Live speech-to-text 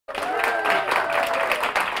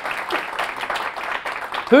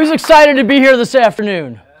Who's excited to be here this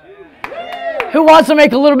afternoon? Who wants to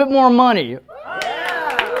make a little bit more money?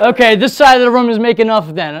 Okay, this side of the room is making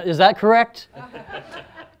enough then. Is that correct?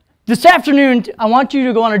 This afternoon, I want you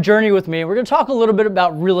to go on a journey with me. We're going to talk a little bit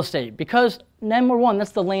about real estate because, number one,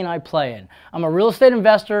 that's the lane I play in. I'm a real estate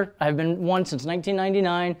investor. I've been one since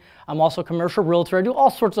 1999. I'm also a commercial realtor. I do all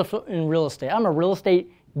sorts of stuff in real estate. I'm a real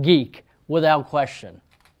estate geek, without question.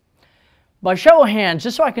 By show of hands,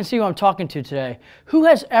 just so I can see who I'm talking to today, who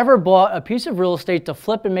has ever bought a piece of real estate to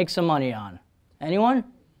flip and make some money on? Anyone?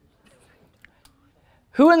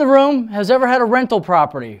 Who in the room has ever had a rental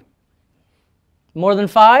property? More than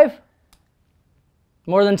 5?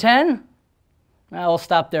 More than 10? We'll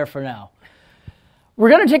stop there for now. We're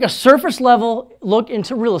going to take a surface level look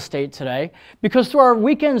into real estate today because through our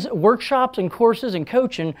weekends workshops and courses and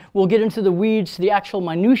coaching, we'll get into the weeds, the actual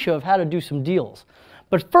minutia of how to do some deals.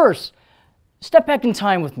 But first, step back in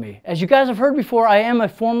time with me. As you guys have heard before, I'm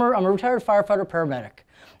a retired firefighter paramedic.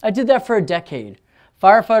 I did that for a decade.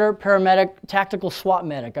 Firefighter, paramedic, tactical SWAT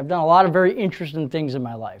medic. I've done a lot of very interesting things in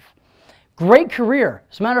my life. Great career.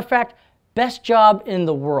 As a matter of fact, best job in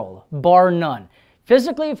the world, bar none.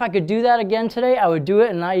 Physically, if I could do that again today, I would do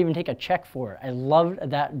it and not even take a check for it. I loved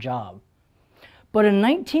that job. But in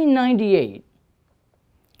 1998,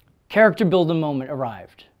 character building moment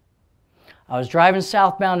arrived. I was driving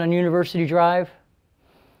southbound on University Drive.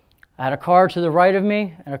 I had a car to the right of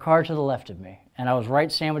me and a car to the left of me, and I was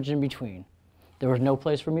right sandwiched in between. There was no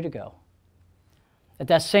place for me to go. At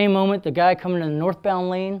that same moment, the guy coming in the northbound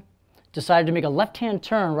lane decided to make a left-hand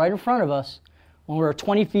turn right in front of us when we were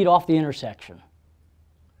 20 feet off the intersection.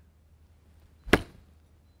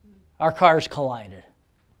 Our cars collided.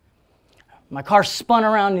 My car spun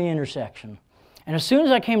around the intersection. And as soon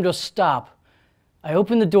as I came to a stop, I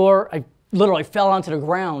opened the door. I literally fell onto the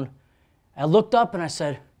ground. I looked up and I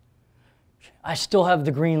said, I still have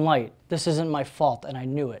the green light. This isn't my fault, and I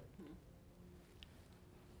knew it.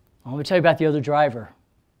 Let me tell you about the other driver.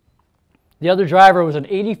 The other driver was an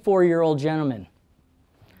 84-year-old gentleman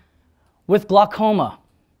with glaucoma,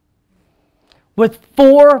 with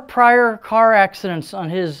 4 prior car accidents on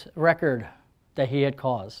his record that he had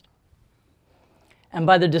caused. And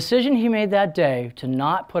by the decision he made that day to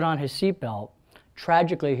not put on his seatbelt,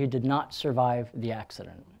 tragically, he did not survive the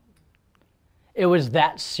accident. It was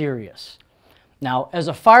that serious. Now, as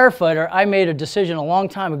a firefighter, I made a decision a long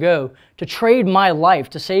time ago to trade my life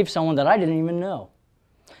to save someone that I didn't even know.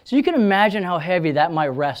 So you can imagine how heavy that might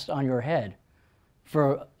rest on your head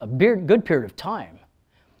for a good period of time.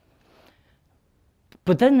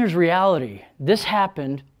 But then there's reality. This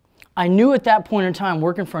happened. I knew at that point in time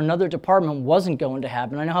working for another department wasn't going to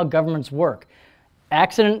happen. I know how governments work.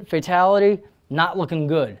 Accident, fatality, not looking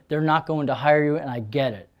good. They're not going to hire you, and I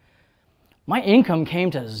get it. My income came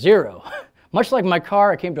to 0. Much like my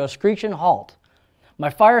car, it came to a screeching halt. My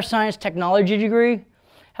fire science technology degree,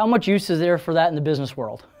 how much use is there for that in the business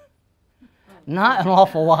world? Not an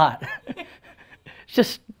awful lot. It's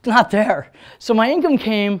just not there. So my income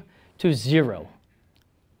came to 0.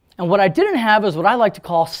 And what I didn't have is what I like to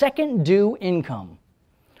call second due income.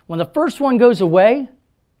 When the first one goes away,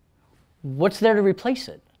 what's there to replace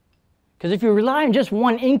it? Because if you rely on just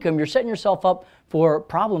one income, you're setting yourself up for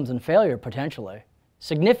problems and failure potentially,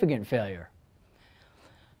 significant failure.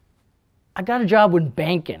 I got a job with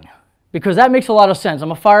banking because that makes a lot of sense.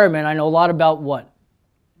 I'm a fireman. I know a lot about what?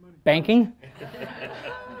 Banking?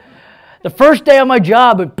 The first day on my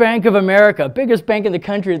job at Bank of America, biggest bank in the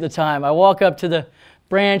country at the time, I walk up to the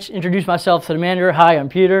branch, introduce myself to the manager. Hi, I'm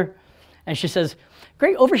Peter. And she says,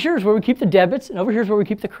 great, over here is where we keep the debits and over here is where we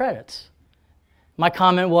keep the credits. My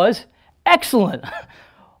comment was, excellent.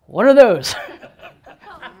 What are those?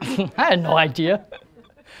 I had no idea.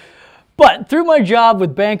 But through my job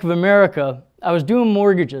with Bank of America, I was doing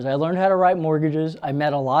mortgages. I learned how to write mortgages. I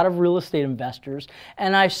met a lot of real estate investors,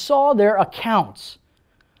 and I saw their accounts.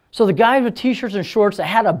 So the guys with t-shirts and shorts that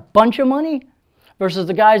had a bunch of money versus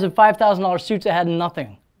the guys in $5,000 suits that had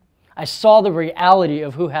nothing. I saw the reality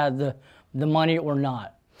of who had the money or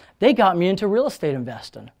not. They got me into real estate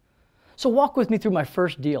investing. So walk with me through my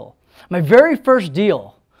first deal. My very first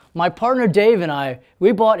deal, my partner Dave and I,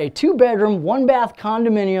 we bought a 2-bedroom, 1-bath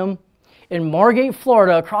condominium in Margate,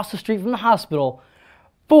 Florida, across the street from the hospital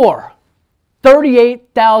for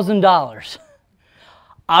 $38,000.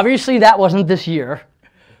 Obviously, that wasn't this year.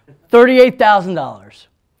 $38,000.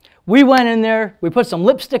 We went in there, we put some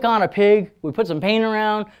lipstick on a pig, we put some paint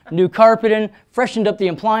around, new carpet in, freshened up the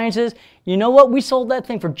appliances. You know what? We sold that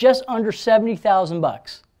thing for just under 70,000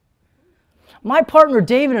 bucks. My partner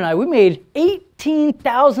David and I, we made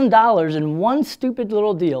 $18,000 in one stupid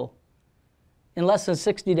little deal in less than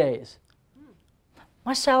 60 days.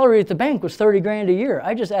 My salary at the bank was 30 grand a year.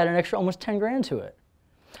 I just added an extra almost 10 grand to it.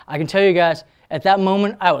 I can tell you guys, at that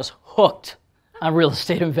moment, I was hooked on real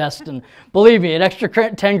estate investing. Believe me, an extra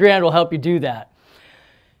 10 grand will help you do that.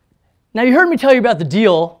 Now, you heard me tell you about the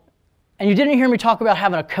deal, and you didn't hear me talk about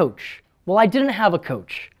having a coach. Well, I didn't have a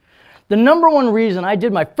coach. The number one reason I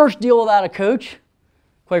did my first deal without a coach,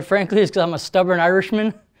 quite frankly, is because I'm a stubborn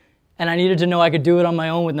Irishman, and I needed to know I could do it on my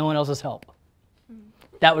own with no one else's help.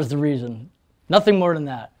 That was the reason. Nothing more than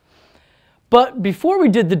that. But before we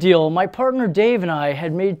did the deal, my partner Dave and I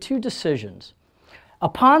had made two decisions.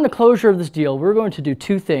 Upon the closure of this deal, we're going to do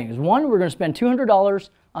two things. One, we're going to spend $200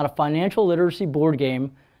 on a financial literacy board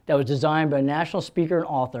game that was designed by a national speaker and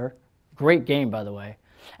author. Great game, by the way.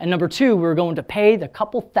 And number two, we're going to pay the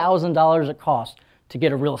couple $1,000s it costs to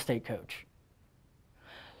get a real estate coach.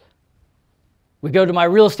 We go to my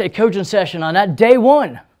real estate coaching session on that day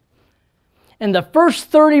one. In the first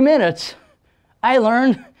 30 minutes, I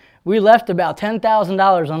learned we left about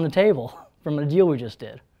 $10,000 on the table from a deal we just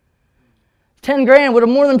did. 10 grand would have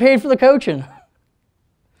more than paid for the coaching.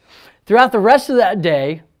 Throughout the rest of that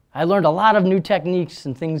day, I learned a lot of new techniques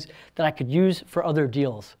and things that I could use for other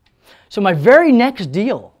deals. So my very next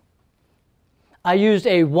deal, I used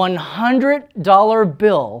a $100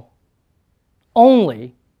 bill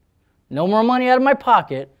only, no more money out of my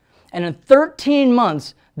pocket, and in 13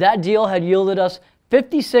 months, that deal had yielded us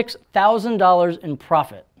 $56,000 in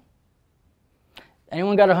profit.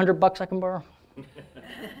 Anyone got $100 I can borrow?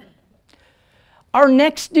 Our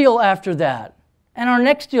next deal after that, and our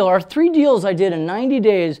next deal, our three deals I did in 90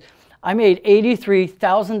 days, I made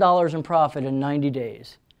 $83,000 in profit in 90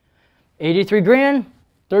 days. 83 grand,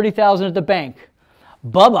 30,000 at the bank.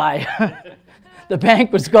 Bye-bye. The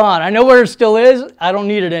bank was gone. I know where it still is. I don't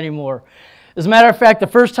need it anymore. As a matter of fact, the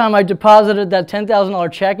first time I deposited that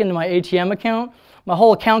 $10,000 check into my ATM account, my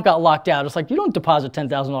whole account got locked out. It's like, you don't deposit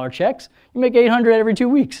 $10,000 checks. You make $800 every 2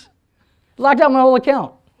 weeks. Locked out my whole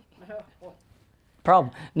account.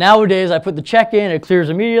 Problem. Nowadays, I put the check in, it clears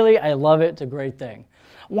immediately. I love it. It's a great thing.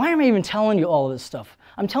 Why am I even telling you all of this stuff?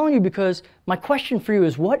 I'm telling you because my question for you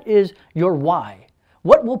is, what is your why?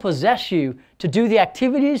 What will possess you to do the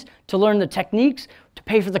activities, to learn the techniques, to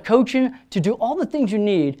pay for the coaching, to do all the things you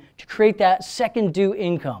need to create that second due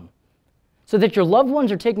income so that your loved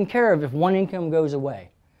ones are taken care of if one income goes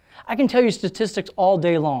away? I can tell you statistics all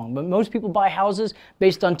day long, but most people buy houses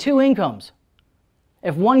based on two incomes.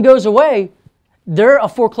 If one goes away, they're a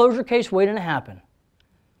foreclosure case waiting to happen,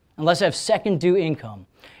 unless they have second due income.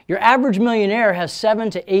 Your average millionaire has 7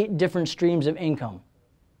 to 8 different streams of income.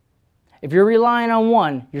 If you're relying on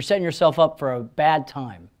one, you're setting yourself up for a bad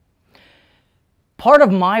time. Part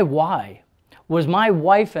of my why was my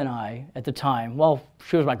wife and I at the time, well,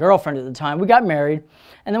 she was my girlfriend at the time, we got married,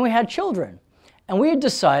 and then we had children. And we had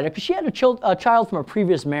decided, because she had a child from a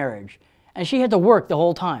previous marriage, and she had to work the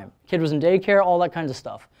whole time. Kid was in daycare, all that kinds of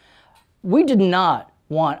stuff. We did not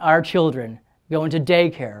want our children going to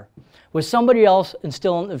daycare with somebody else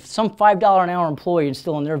instilling, some $5 an hour employee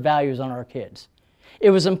instilling their values on our kids.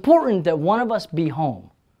 It was important that one of us be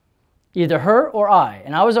home, either her or I.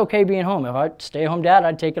 And I was okay being home. If I stay home dad,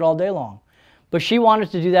 I'd take it all day long. But she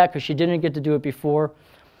wanted to do that because she didn't get to do it before.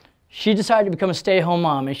 She decided to become a stay-at-home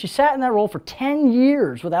mom, and she sat in that role for 10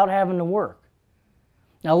 years without having to work.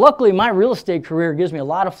 Now, luckily, my real estate career gives me a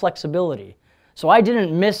lot of flexibility. So I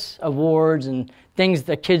didn't miss awards and things,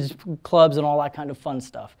 the kids' clubs and all that kind of fun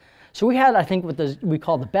stuff. So we had, I think, what we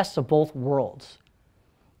call the best of both worlds.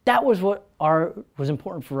 That was what was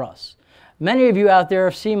important for us. Many of you out there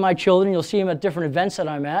have seen my children. You'll see them at different events that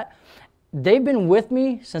I'm at. They've been with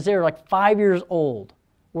me since they were like 5 years old,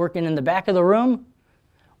 working in the back of the room,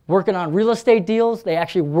 working on real estate deals. They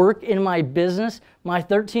actually work in my business. My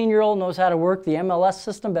 13-year-old knows how to work the MLS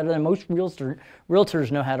system better than most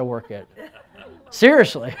realtors know how to work it.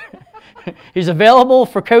 Seriously. He's available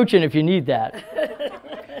for coaching if you need that.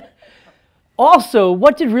 Also,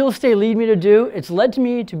 what did real estate lead me to do? It's led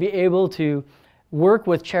me to be able to work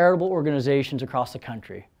with charitable organizations across the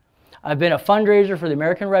country. I've been a fundraiser for the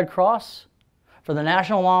American Red Cross, for the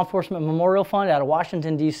National Law Enforcement Memorial Fund out of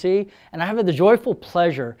Washington, D.C., and I have had the joyful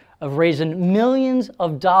pleasure of raising millions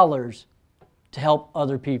of dollars to help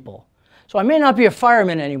other people. So I may not be a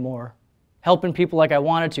fireman anymore, helping people like I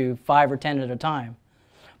wanted to, 5 or 10 at a time.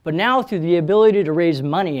 But now through the ability to raise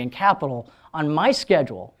money and capital on my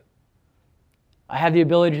schedule, I have the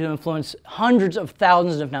ability to influence hundreds of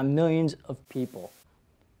thousands, if not millions of people.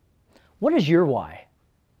 What is your why?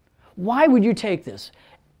 Why would you take this?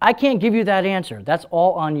 I can't give you that answer. That's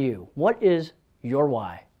all on you. What is your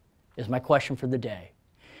why? Is my question for the day.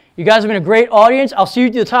 You guys have been a great audience. I'll see you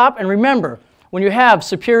at the top. And remember, when you have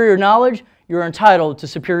superior knowledge, you're entitled to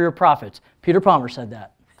superior profits. Peter Palmer said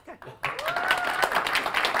that.